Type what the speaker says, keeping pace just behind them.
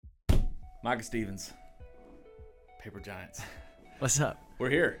Micah Stevens, Paper Giants. What's up?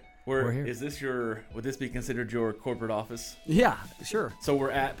 We're here. We're here. Would this be considered your corporate office? Yeah, sure. So we're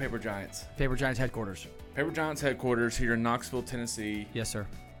at Paper Giants. Paper Giants headquarters. Paper Giants headquarters here in Knoxville, Tennessee. Yes, sir.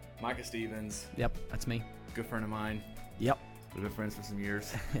 Micah Stevens. Yep, that's me. Good friend of mine. Yep. We've been friends for some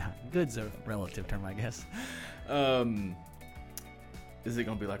years. Yeah, good's a relative term, I guess. Is it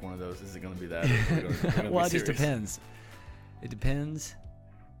going to be like one of those? Is it going to be that? Or is it gonna Well, be it just serious? depends. It depends.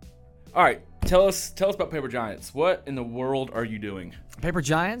 All right. Tell us about Paper Giants. What in the world are you doing? Paper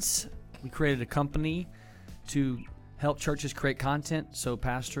Giants, we created a company to help churches create content so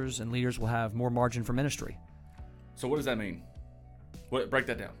pastors and leaders will have more margin for ministry. So what does that mean? Break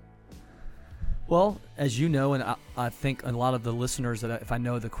that down. Well, as you know, and I think a lot of the listeners if I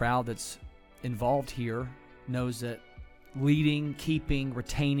know the crowd that's involved here knows that leading, keeping,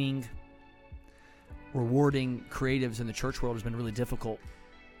 retaining, rewarding creatives in the church world has been really difficult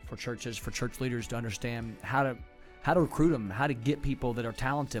for churches, for church leaders to understand how to recruit them, how to get people that are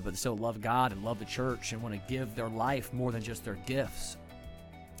talented but still love God and love the church and want to give their life more than just their gifts.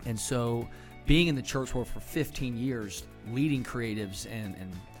 And so being in the church world for 15 years, leading creatives, and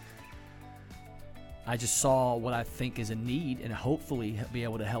I just saw what I think is a need and hopefully be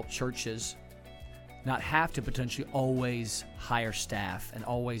able to help churches not have to potentially always hire staff and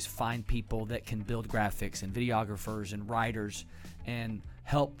always find people that can build graphics and videographers and writers and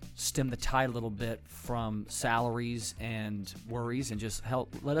help stem the tide a little bit from salaries and worries and just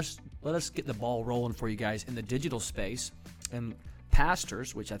help let us get the ball rolling for you guys in the digital space. And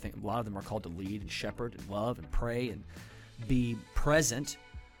pastors, which I think a lot of them are called to lead and shepherd and love and pray and be present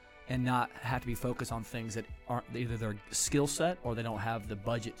and not have to be focused on things that aren't either their skill set or they don't have the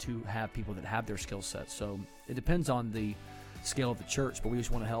budget to have people that have their skill set. So it depends on the scale of the church, but we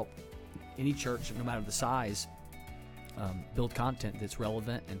just want to help any church, no matter the size, build content that's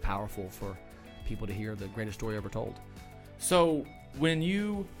relevant and powerful for people to hear the greatest story ever told. So when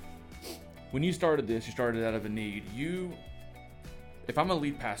you started this, you started out of a need. If I'm a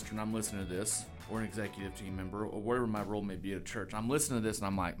lead pastor and I'm listening to this, or an executive team member, or whatever my role may be at a church, I'm listening to this and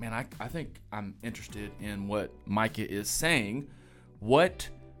I'm like, man, I think I'm interested in what Micah is saying. What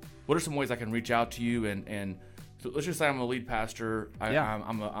are some ways I can reach out to you? And so let's just say I'm a lead pastor.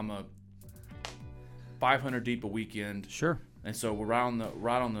 I'm a 500 deep a weekend. Sure. And so we're right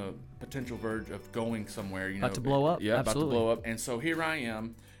on the potential verge of going somewhere. About to blow up. Yeah, absolutely. About to blow up. And so here I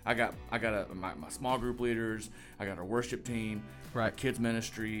am. I got my small group leaders. I got our worship team. Right. Kids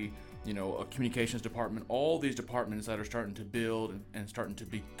ministry. A communications department. All these departments that are starting to build and starting to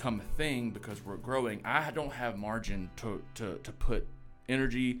become a thing because we're growing. I don't have margin to put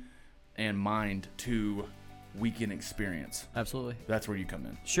energy and mind to weekend experience. Absolutely. That's where you come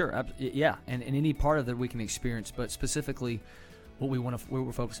in. Sure. Yeah. And in any part of the weekend experience, but specifically what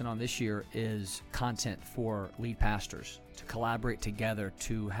we're focusing on this year is content for lead pastors to collaborate together,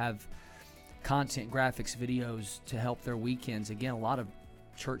 to have content, graphics, videos to help their weekends. Again, a lot of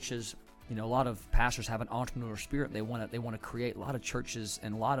churches, a lot of pastors have an entrepreneur spirit. They want to create. A lot of churches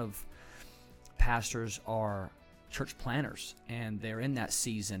and a lot of pastors are church planners, and they're in that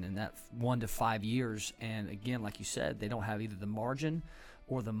season in that 1 to 5 years. And again, like you said, they don't have either the margin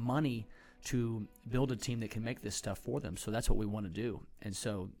or the money to build a team that can make this stuff for them. So that's what we want to do. And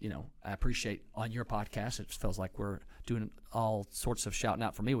so, I appreciate on your podcast, it feels like we're doing all sorts of shouting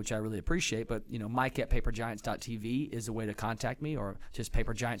out for me, which I really appreciate. But, Mike at papergiants.tv is a way to contact me, or just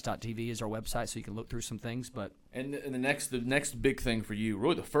papergiants.tv is our website, so you can look through some things. But the next big thing for you,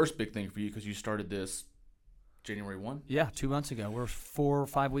 really the first big thing for you, because you started this January 1? Yeah, 2 months ago. We're 4 or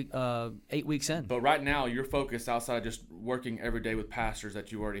 5 weeks, 8 weeks in. But right now, you're focused outside of just working every day with pastors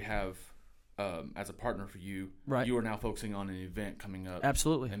that you already have as a partner for you. Right. You are now focusing on an event coming up.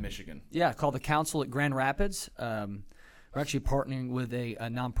 Absolutely. In Michigan. Yeah, called the Council at Grand Rapids. We're actually partnering with a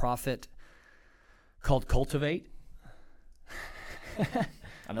nonprofit called Cultivate.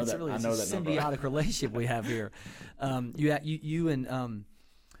 I know it's that. Really, I know it's that. A symbiotic relationship we have here. You and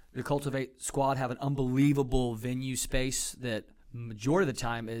the Cultivate squad have an unbelievable venue space that majority of the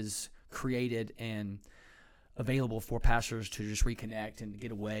time is created and available for pastors to just reconnect and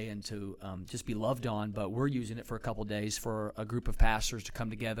get away and to just be loved on. But we're using it for a couple of days for a group of pastors to come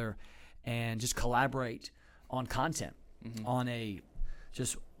together and just collaborate on content, on a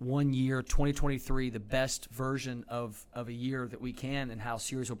just 1 year, 2023, the best version of a year that we can, and how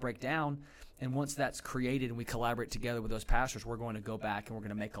series will break down. And once that's created and we collaborate together with those pastors, we're going to go back and we're going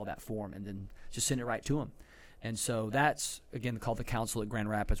to make all that form and then just send it right to them. And so that's, again, called the Council at Grand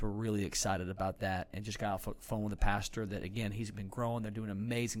Rapids. We're really excited about that, and just got off the phone with a pastor that, again, he's been growing. They're doing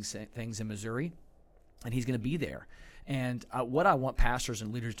amazing things in Missouri. and he's going to be there. And what I want pastors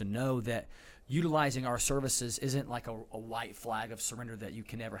and leaders to know, that utilizing our services isn't like a white flag of surrender that you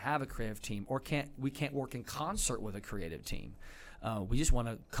can never have a creative team, or we can't work in concert with a creative team. We just want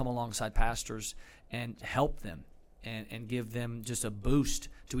to come alongside pastors and help them and give them just a boost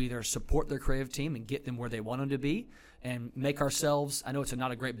to either support their creative team and get them where they want them to be, and make ourselves, I know it's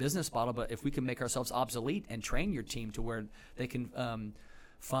not a great business model, but if we can make ourselves obsolete and train your team to where they can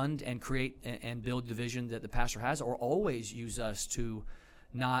fund and create and build the vision that the pastor has, or always use us to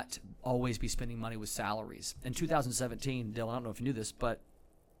not always be spending money with salaries. In 2017, Dale, I don't know if you knew this, but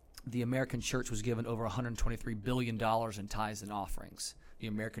the American church was given over $123 billion in tithes and offerings, the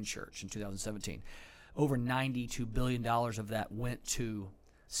American church in 2017. Over $92 billion of that went to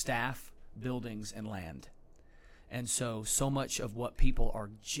staff, buildings, and land. And so much of what people are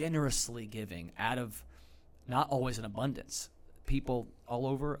generously giving out of, not always in abundance, people all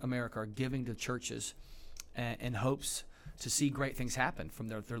over America are giving to churches in hopes to see great things happen from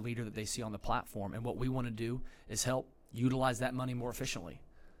their leader that they see on the platform. And what we want to do is help utilize that money more efficiently.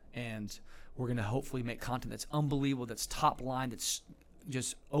 And we're going to hopefully make content that's unbelievable, that's top line, that's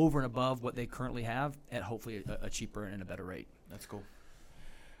just over and above what they currently have at hopefully a cheaper and a better rate. That's cool.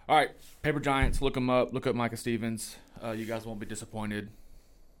 All right, Paper Giants, look them up. Look up Micah Stevens. You guys won't be disappointed.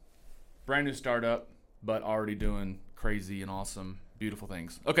 Brand new startup, but already doing crazy and awesome, beautiful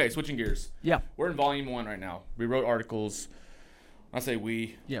things. Okay, switching gears. Yeah. We're in volume 1 right now. We wrote articles. I say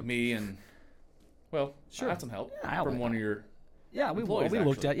we, me, and, well, sure. I had some help from one of your we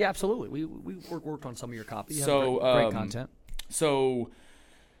looked at. Yeah, absolutely. We worked on some of your copy. So great content. So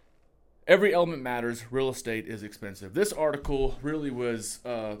every element matters. Real estate is expensive. This article really was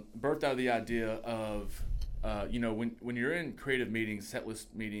birthed out of the idea of, when you're in creative meetings, set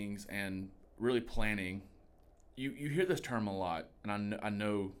list meetings, and really planning, you hear this term a lot, and I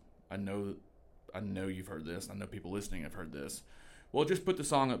know you've heard this. I know people listening have heard this. Well, just put the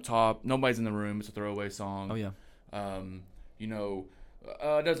song up top. Nobody's in the room. It's a throwaway song. Oh yeah.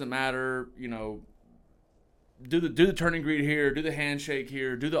 It doesn't matter. Do the turn and greet here. Do the handshake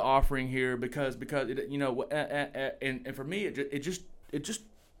here. Do the offering here because it, and for me it just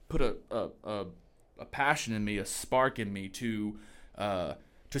put a passion in me, a spark in me to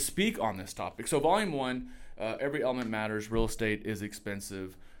speak on this topic. So volume 1. Every element matters. Real estate is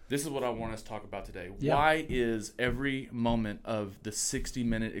expensive. This is what I want us to talk about today. Yeah. Why is every moment of the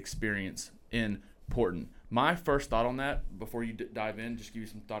 60-minute experience important? My first thought on that, before you dive in, just give you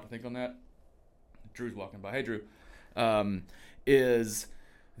some thought to think on that. Drew's walking by. Hey, Drew. Is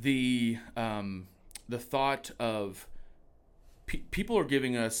the thought of people are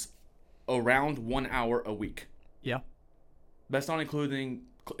giving us around 1 hour a week. Yeah. That's not including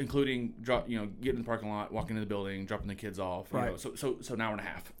getting in the parking lot, walking to the building, dropping the kids off. Right. So an hour and a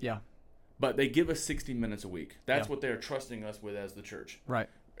half. Yeah. But they give us 60 minutes a week. That's what they're trusting us with as the church. Right.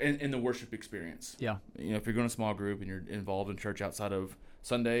 In the worship experience. Yeah. If you're going to a small group and you're involved in church outside of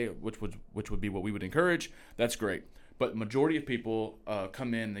Sunday, which would be what we would encourage, that's great. But majority of people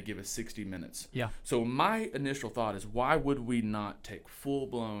come in and they give us 60 minutes. Yeah. So my initial thought is, why would we not take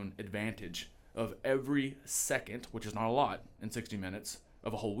full-blown advantage of every second, which is not a lot in 60 minutes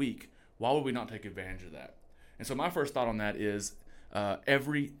of a whole week? Why would we not take advantage of that? And so my first thought on that is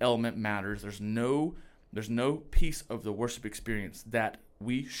every element matters. There's no piece of the worship experience that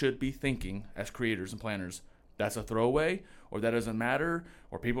we should be thinking as creators and planners that's a throwaway, or that doesn't matter,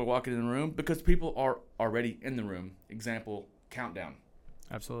 or people are walking in the room, because people are already in the room. Example, countdown.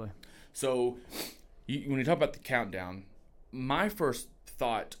 Absolutely. So when you talk about the countdown, my first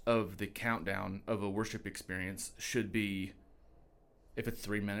thought of the countdown of a worship experience should be, if it's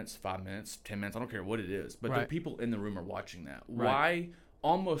 3 minutes, 5 minutes, 10 minutes, I don't care what it is, but the people in the room are watching that. Right. Why,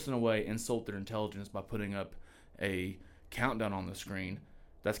 almost in a way, insult their intelligence by putting up a countdown on the screen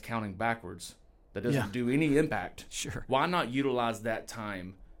that's counting backwards, that doesn't do any impact? Sure. Why not utilize that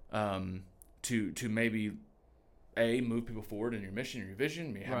time to maybe move people forward in your mission or your vision?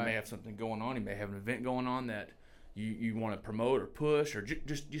 You may have something going on. You may have an event going on that you want to promote or push, or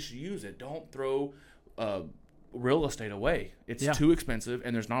just use it. Don't throw real estate away. It's too expensive,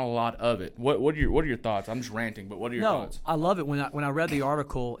 and there's not a lot of it. What are your thoughts? I'm just ranting, but what are your thoughts? I love it. When I read the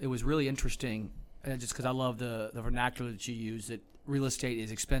article, it was really interesting, just because I love the vernacular that you use, that real estate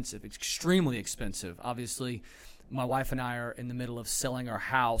is expensive. It's extremely expensive. Obviously, my wife and I are in the middle of selling our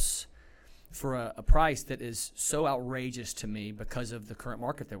house for a price that is so outrageous to me because of the current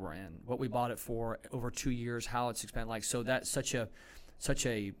market that we're in. What we bought it for over 2 years, how it's expanded. So that's such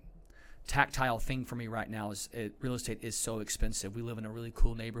a tactile thing for me right now. Is real estate is so expensive. We live in a really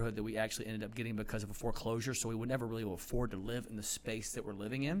cool neighborhood that we actually ended up getting because of a foreclosure, so we would never really afford to live in the space that we're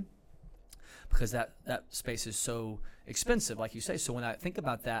living in. because that space is so expensive, like you say. So when I think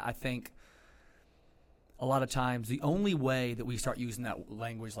about that, I think a lot of times the only way that we start using that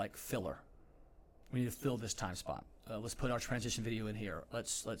language like filler, we need to fill this time spot. Let's put our transition video in here.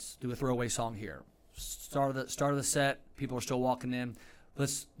 Let's do a throwaway song here. Start of the set, people are still walking in. The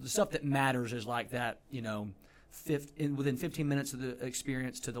stuff that matters is like that, within 15 minutes of the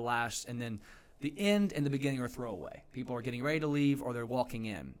experience to the last, and then the end and the beginning are throwaway. People are getting ready to leave or they're walking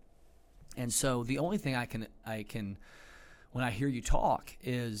in. And so the only thing I can when I hear you talk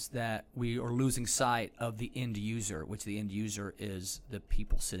is that we are losing sight of the end user, which the end user is the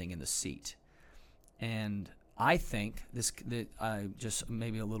people sitting in the seat. And I think just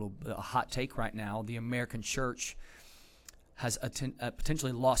maybe a hot take right now, the American church has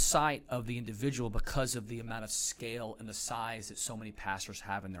potentially lost sight of the individual because of the amount of scale and the size that so many pastors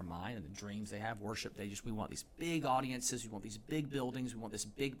have in their mind and the dreams they have. Worship, we want these big audiences, we want these big buildings, we want this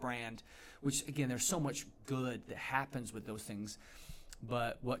big brand, which, again, there's so much good that happens with those things.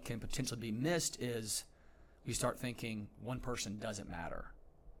 But what can potentially be missed is we start thinking one person doesn't matter.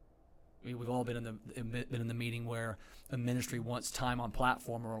 We've all been in the meeting where a ministry wants time on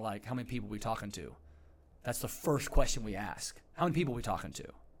platform, and we're like, how many people are we talking to? That's the first question we ask. How many people are we talking to?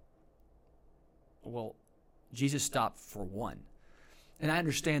 Well, Jesus stopped for one. And I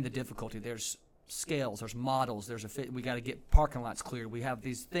understand the difficulty. There's scales, there's models, we got to get parking lots cleared. We have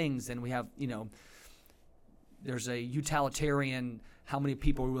these things, and we have, there's a utilitarian, how many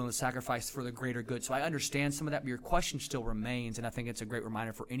people are willing to sacrifice for the greater good. So I understand some of that, but your question still remains, and I think it's a great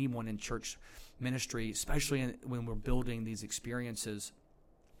reminder for anyone in church ministry, especially when we're building these experiences.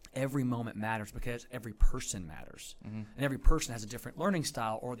 Every moment matters because every person matters. Mm-hmm. And every person has a different learning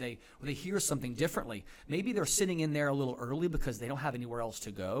style, or they hear something differently. Maybe they're sitting in there a little early because they don't have anywhere else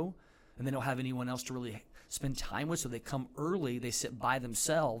to go, and they don't have anyone else to really spend time with, so they come early, they sit by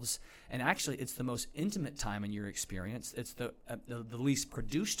themselves, and actually it's the most intimate time in your experience. It's the least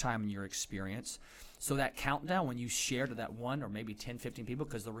produced time in your experience. So that countdown, when you share to that one or maybe 10, 15 people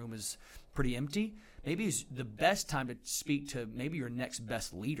because the room is pretty empty, maybe is the best time to speak to maybe your next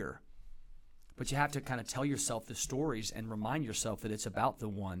best leader. But you have to kind of tell yourself the stories and remind yourself that it's about the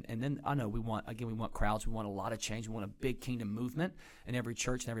one. And then I know we want crowds. We want a lot of change. We want a big kingdom movement. And every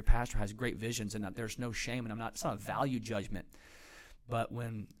church and every pastor has great visions, and there's no shame. And it's not a value judgment. But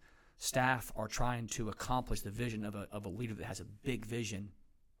when staff are trying to accomplish the vision of a leader that has a big vision,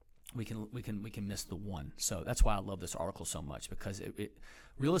 we can miss the one. So that's why I love this article so much, because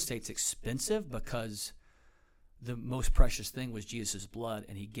real estate's expensive because the most precious thing was Jesus' blood,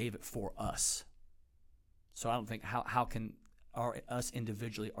 and he gave it for us. So I don't think how can us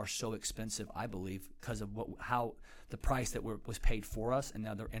individually are so expensive, I believe, because of how the price that was paid for us, and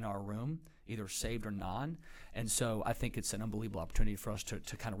now they're in our room, either saved or non. And so I think it's an unbelievable opportunity for us to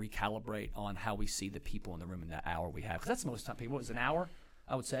kind of recalibrate on how we see the people in the room in that hour we have. Because that's the most time people. It's an hour,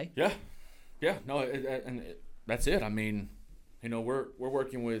 I would say. Yeah. No, that's it. I mean, we're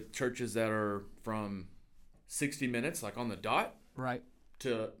working with churches that are from 60 minutes, like on the dot, right,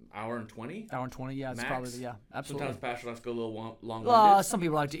 to hour and 20. Hour and 20, yeah, it's probably absolutely. Sometimes pastors like to go a little long-winded. Some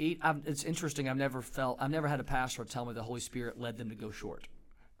people like to eat. It's interesting. I've never had a pastor tell me the Holy Spirit led them to go short.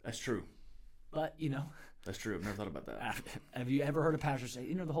 That's true. But that's true. I've never thought about that. Have you ever heard a pastor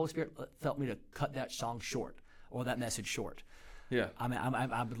say, the Holy Spirit felt me to cut that song short or that message short? Yeah,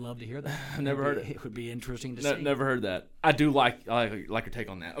 I would love to hear that. I've never heard it. It would be interesting to see. Never heard that. I do like your take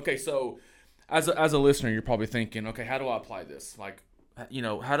on that. Okay, so as a listener, you're probably thinking, okay, how do I apply this? Like,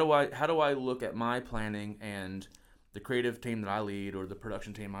 how do I look at my planning and the creative team that I lead, or the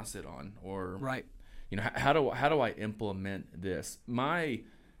production team I sit on, or right? How do I implement this? I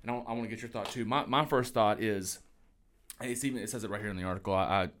want to get your thought too. My first thought is, it says it right here in the article.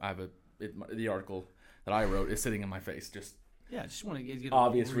 I have the article that I wrote is sitting in my face. Just want to get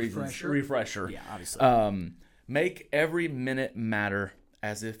obvious reasons. Refresher. Yeah, obviously. Make every minute matter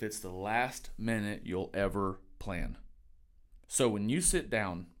as if it's the last minute you'll ever plan. So when you sit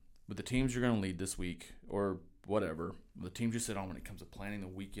down with the teams you're going to lead this week, or whatever, the teams you sit on when it comes to planning the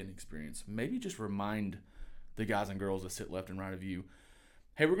weekend experience, maybe just remind the guys and girls that sit left and right of you,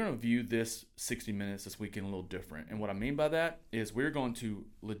 hey, we're going to view this 60 minutes this weekend a little different. And what I mean by that is we're going to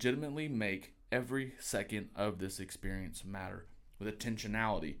legitimately make every second of this experience matter with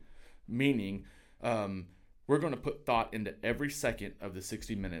intentionality, meaning we're going to put thought into every second of the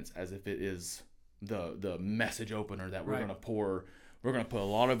 60 minutes as if it is the message opener that we're going to pour. We're going to put a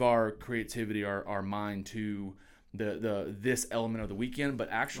lot of our creativity, our mind to this element of the weekend. But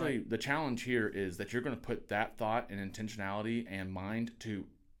actually, the challenge here is that you're going to put that thought and intentionality and mind to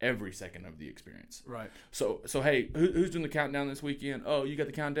every second of the experience. Right. So hey, who's doing the countdown this weekend? Oh, you got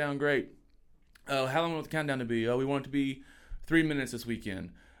the countdown? Great. How long do we want the countdown to be? Oh, we want it to be 3 minutes this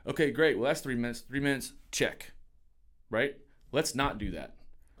weekend. Okay, great. Well, that's 3 minutes. 3 minutes, check. Right? Let's not do that.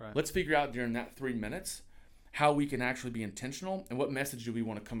 Right. Let's figure out during that 3 minutes how we can actually be intentional and what message do we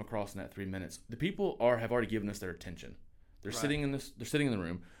want to come across in that 3 minutes. The people have already given us their attention. They're sitting in the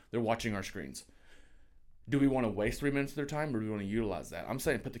room. They're watching our screens. Do we want to waste 3 minutes of their time, or do we want to utilize that? I'm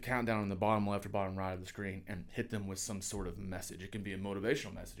saying put the countdown on the bottom left or bottom right of the screen and hit them with some sort of message. It can be a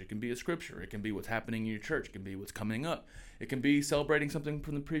motivational message. It can be a scripture. It can be what's happening in your church. It can be what's coming up. It can be celebrating something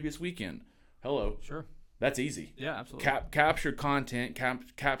from the previous weekend. Hello. Sure. That's easy. Yeah, absolutely. Capture content,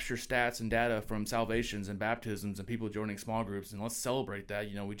 capture stats and data from salvations and baptisms and people joining small groups, and let's celebrate that.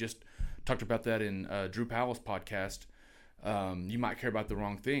 We just talked about that in Drew Powell's podcast. You might care about the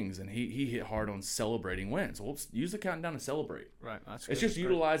wrong things, and he hit hard on celebrating wins. So let's use the countdown to celebrate. Right. That's it's just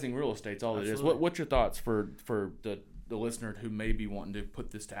utilizing real estate's all Absolutely. it is. What's your thoughts for the listener who may be wanting to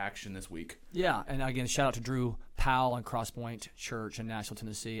put this to action this week? Yeah, and again, shout out to Drew Powell and Crosspoint Church in Nashville,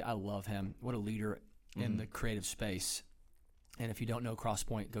 Tennessee. I love him. What a leader in the creative space. And if you don't know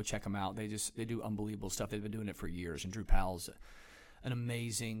Crosspoint, go check them out. They do unbelievable stuff. They've been doing it for years. And Drew Powell's an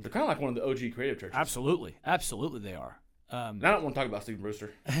amazing. They're kind of like one of the OG creative churches. Absolutely they are. I don't want to talk about Stephen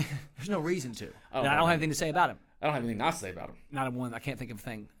Brewster. There's no reason to. I don't have anything to say about him. I don't have anything nice to say about him. Not a one. I can't think of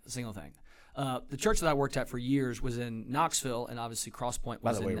a single thing. The church that I worked at for years was in Knoxville, and obviously Crosspoint was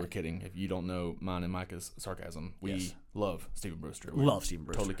By the way, we're kidding. If you don't know mine and Micah's sarcasm, we love Stephen Brewster. Love Stephen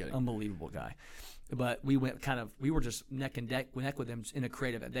Brewster. Totally kidding. Unbelievable guy. But we were just neck and neck with them in a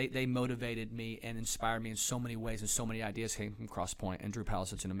creative. They motivated me and inspired me in so many ways, and so many ideas came from Crosspoint. And Drew Powell's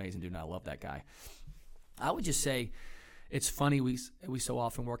such an amazing dude, and I love that guy. I would just say, it's funny we so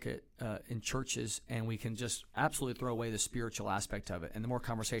often work in churches, and we can just absolutely throw away the spiritual aspect of it. And the more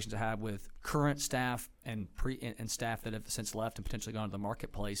conversations I have with current staff and staff that have since left and potentially gone to the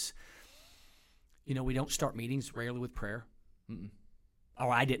marketplace, we don't start meetings rarely with prayer. Mm-mm.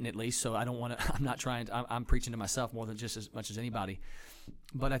 Or I didn't, at least. So I don't want to. I'm not trying to. I'm preaching to myself more than just as much as anybody.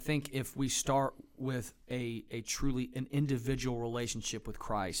 But I think if we start with a truly an individual relationship with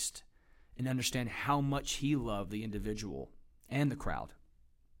Christ, and understand how much He loved the individual and the crowd,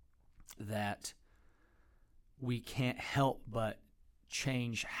 that we can't help but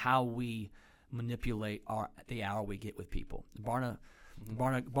change how we manipulate the hour we get with people. The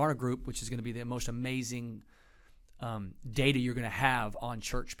Barna Group, which is going to be the most amazing data you're going to have on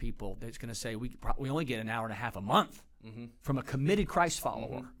church people, that's going to say we only get an hour and a half a month. Mm-hmm. From a committed Christ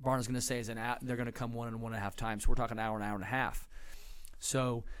follower. Mm-hmm. Barna's going to say they're going to come 1.5 times. So we're talking an hour and a half.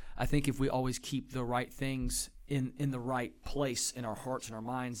 So I think if we always keep the right things in the right place in our hearts and our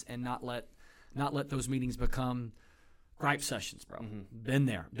minds, and not let those meetings become gripe sessions, bro. Mm-hmm. Been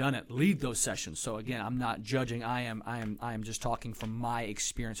there, done it. Lead those sessions. So again, I'm not judging. I am just talking from my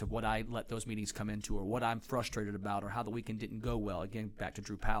experience of what I let those meetings come into, or what I'm frustrated about, or how the weekend didn't go well. Again, back to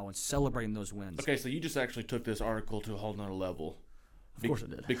Drew Powell and celebrating those wins. Okay, so you just actually took this article to a whole nother level. Of course I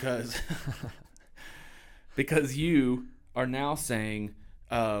did. Because you are now saying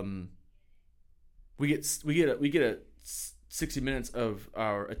we get a 60 minutes of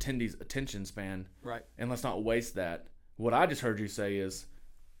our attendees' attention span, right? And let's not waste that. What I just heard you say is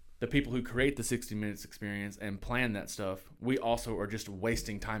the people who create the 60 minutes experience and plan that stuff, we also are just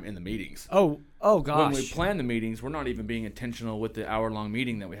wasting time in the meetings. Oh gosh. When we plan the meetings, we're not even being intentional with the hour-long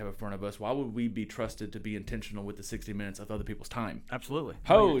meeting that we have in front of us. Why would we be trusted to be intentional with the 60 minutes of other people's time? Absolutely.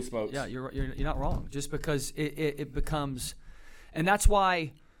 Holy smokes. Yeah, you're not wrong. Just because it becomes, and that's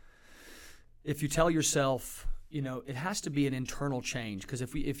why if you tell yourself, it has to be an internal change. Because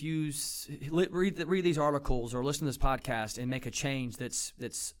if you read these articles or listen to this podcast and make a change that's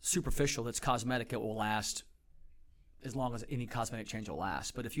superficial, that's cosmetic, it will last as long as any cosmetic change will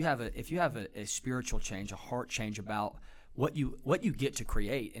last. But if you have a spiritual change, a heart change about what you get to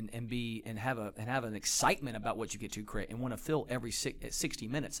create, and have an excitement about what you get to create, and want to fill every 60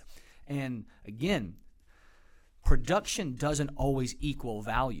 minutes, and again, production doesn't always equal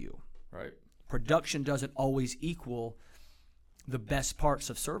value. Right. Production doesn't always equal the best parts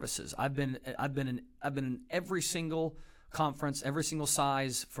of services. I've been in every single conference, every single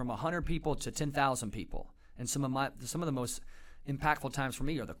size, from 100 people to 10,000 people. And some of the most impactful times for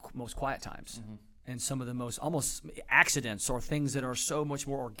me are the most quiet times. Mm-hmm. And some of the most almost accidents, or things that are so much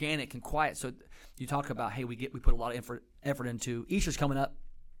more organic and quiet. So you talk about, hey, we put a lot of effort into Easter's coming up.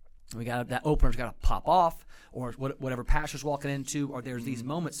 We got that opener's got to pop off, or whatever pastor's walking into, or there's these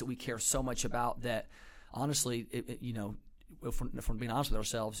moments that we care so much about that, honestly, if we're being honest with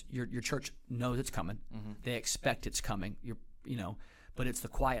ourselves, your church knows it's coming. Mm-hmm. They expect it's coming. But it's the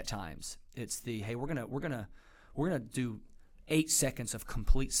quiet times. It's the, hey, we're gonna do 8 seconds of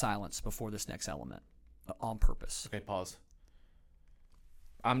complete silence before this next element on purpose. Okay, pause.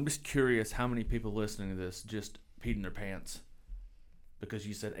 I'm just curious how many people listening to this just peed in their pants because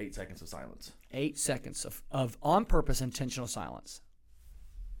you said 8 seconds of silence. 8 seconds of on purpose intentional silence.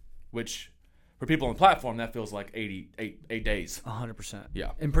 Which, for people on the platform, that feels like 8 days. 100%.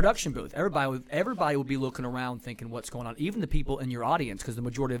 Yeah. In production booth, everybody would be looking around thinking what's going on. Even the people in your audience, because the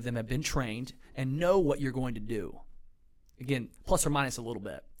majority of them have been trained and know what you're going to do. Again, plus or minus a little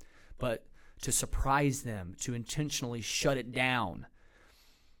bit. But to surprise them, to intentionally shut it down.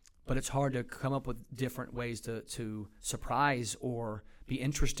 But it's hard to come up with different ways to surprise or be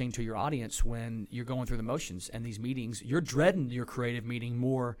interesting to your audience when you're going through the motions. And these meetings, you're dreading your creative meeting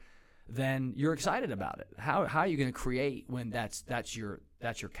more than you're excited about it. How are you going to create when that's your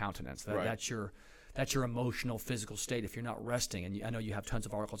countenance, Right. that's your emotional, physical state if you're not resting? And I know you have tons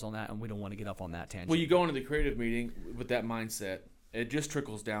of articles on that, and we don't want to get up on that tangent. Well, you go into the creative meeting with that mindset. It just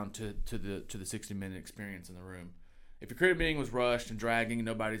trickles down to the 60-minute experience in the room. If your creative meeting was rushed and dragging,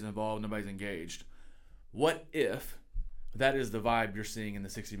 nobody's involved, nobody's engaged, what if that is the vibe you're seeing in the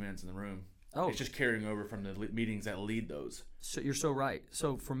 60 minutes in the room? Oh. It's just carrying over from the meetings that lead those. So you're so right.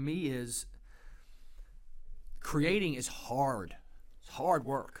 So for me, is creating is hard. It's hard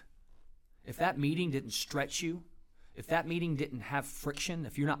work. If that meeting didn't stretch you, if that meeting didn't have friction,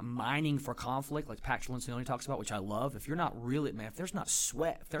 if you're not mining for conflict, like Patrick Lencioni talks about, which I love, if you're not really, man, if there's not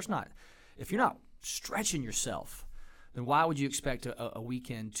sweat, if you're not stretching yourself, then why would you expect a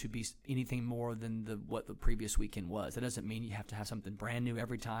weekend to be anything more than what the previous weekend was? That doesn't mean you have to have something brand new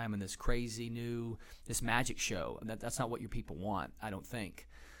every time and this crazy new, this magic show. That's not what your people want, I don't think.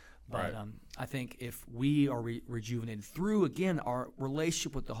 But Right. I think if we are rejuvenated through, again, our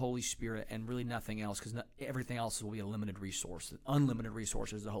relationship with the Holy Spirit and really nothing else, because everything else will be a limited resource. Unlimited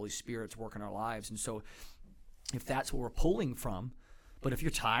resources, the Holy Spirit's work in our lives. And so if that's what we're pulling from, but if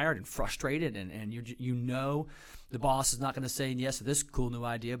you're tired and frustrated and you know the boss is not going to say yes to this cool new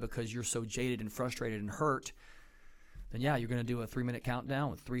idea because you're so jaded and frustrated and hurt, then yeah, you're going to do a 3-minute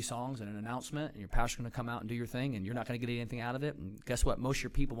countdown with 3 songs and an announcement, and your pastor's going to come out and do your thing, and you're not going to get anything out of it. And guess what? Most of your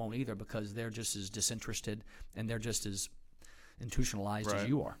people won't either, because they're just as disinterested and they're just as institutionalized as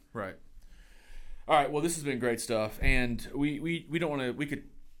you are. Right. All right. Well, this has been great stuff, and we don't want to. We could.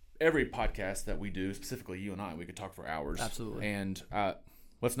 Every podcast that we do, specifically you and I, we could talk for hours. Absolutely. And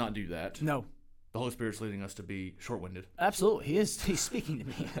let's not do that. No. The Holy Spirit's leading us to be short-winded. Absolutely. He's speaking to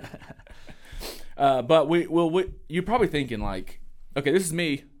me. But you're probably thinking like, okay, this is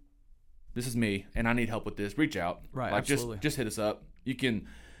me, and I need help with this. Reach out. Right, like, absolutely. Just hit us up. You can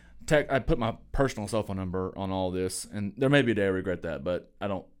I put my personal cell phone number on all this, and there may be a day I regret that, but I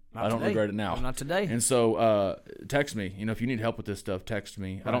don't regret it now. Not today. And so text me. If you need help with this stuff, text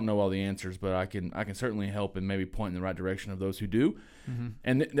me. Right. I don't know all the answers, but I can certainly help and maybe point in the right direction of those who do. Mm-hmm.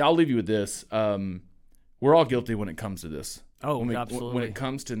 And I'll leave you with this. We're all guilty when it comes to this. Oh, absolutely. When it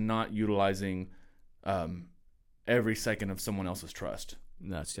comes to not utilizing every second of someone else's trust.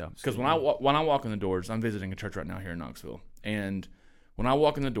 That's yeah. Because when I walk in the doors, I'm visiting a church right now here in Knoxville, and when I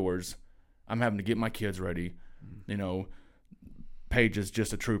walk in the doors, I'm having to get my kids ready. Paige is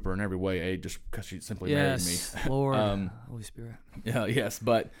just a trooper in every way, just because she simply married me. Lord, Holy Spirit. Yeah, yes,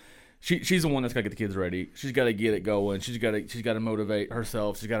 but she's the one that's got to get the kids ready. She's got to get it going. She's got to motivate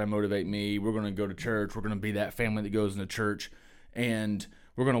herself. She's got to motivate me. We're going to go to church. We're going to be that family that goes into church, and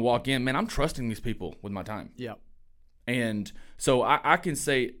we're going to walk in. Man, I'm trusting these people with my time. Yeah. And so I can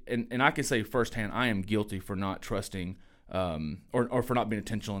say, and I can say firsthand, I am guilty for not trusting, or for not being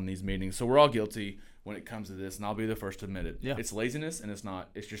intentional in these meetings. So we're all guilty when it comes to this, and I'll be the first to admit it. Yeah. It's laziness, and it's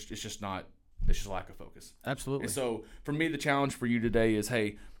just lack of focus. Absolutely. And so for me, the challenge for you today is,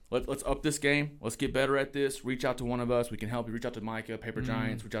 hey, let's up this game. Let's get better at this. Reach out to one of us. We can help you. Reach out to Micah, Paper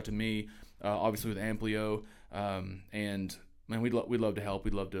Giants. Reach out to me, obviously with Amplio. And man, we'd love to help.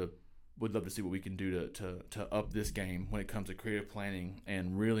 We'd love to see what we can do to up this game when it comes to creative planning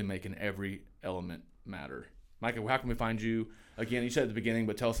and really making every element matter. Micah, how can we find you? Again, you said at the beginning,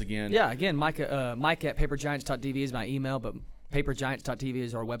 but tell us again. Yeah, again, Mike at papergiants.tv is my email, but papergiants.tv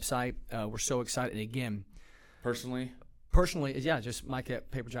is our website. We're so excited. And again, Personally, yeah, just Mike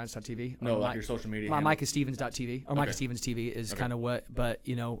at papergiants.tv. No, like your social media. MicahStevens.tv or Micah Stevens TV is kind of what. But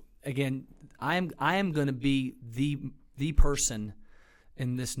again, I am going to be the person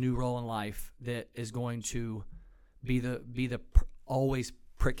in this new role in life that is going to be the always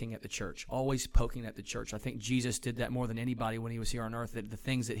pricking at the church, always poking at the church. I think Jesus did that more than anybody when he was here on earth. That the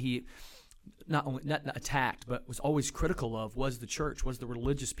things that he not attacked, but was always critical of was the church, was the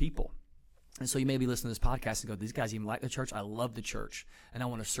religious people. And so you may be listening to this podcast and go, these guys even like the church? I love the church, and I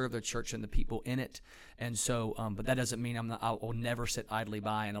want to serve the church and the people in it. And so, but that doesn't mean I will never sit idly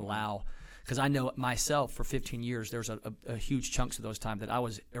by and allow, because I know myself for 15 years, there's a huge chunks of those times that I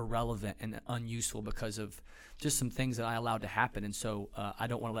was irrelevant and unuseful because of just some things that I allowed to happen. And so I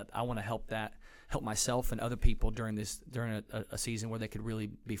don't want to I want to help myself and other people during a season where they could really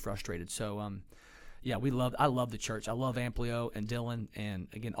be frustrated. So, yeah, I love the church. I love Amplio and Dylan, and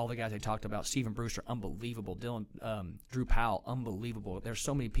again, all the guys I talked about. Stephen Brewster, unbelievable. Dylan, Drew Powell, unbelievable. There's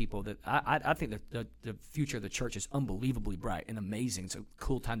so many people that I think that the future of the church is unbelievably bright and amazing. It's a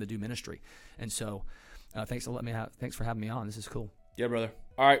cool time to do ministry, and so thanks for having me on. This is cool. Yeah, brother.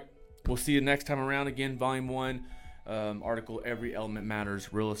 All right, we'll see you next time around. Again, Volume 1. Article, Every Element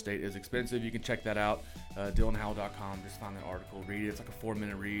Matters, Real Estate is Expensive. You can check that out, DylanHowell.com. Just find that article, read it. It's like a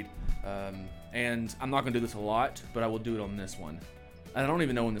 4-minute read. And I'm not going to do this a lot, but I will do it on this one. And I don't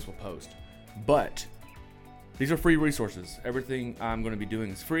even know when this will post. But these are free resources. Everything I'm going to be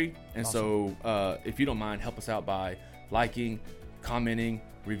doing is free. And awesome. So if you don't mind, help us out by liking, commenting,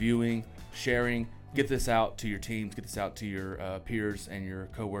 reviewing, sharing. Get this out to your teams. Get this out to your peers and your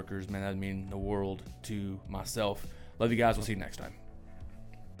coworkers. Man, that would mean the world to myself. Love you guys. We'll see you next time.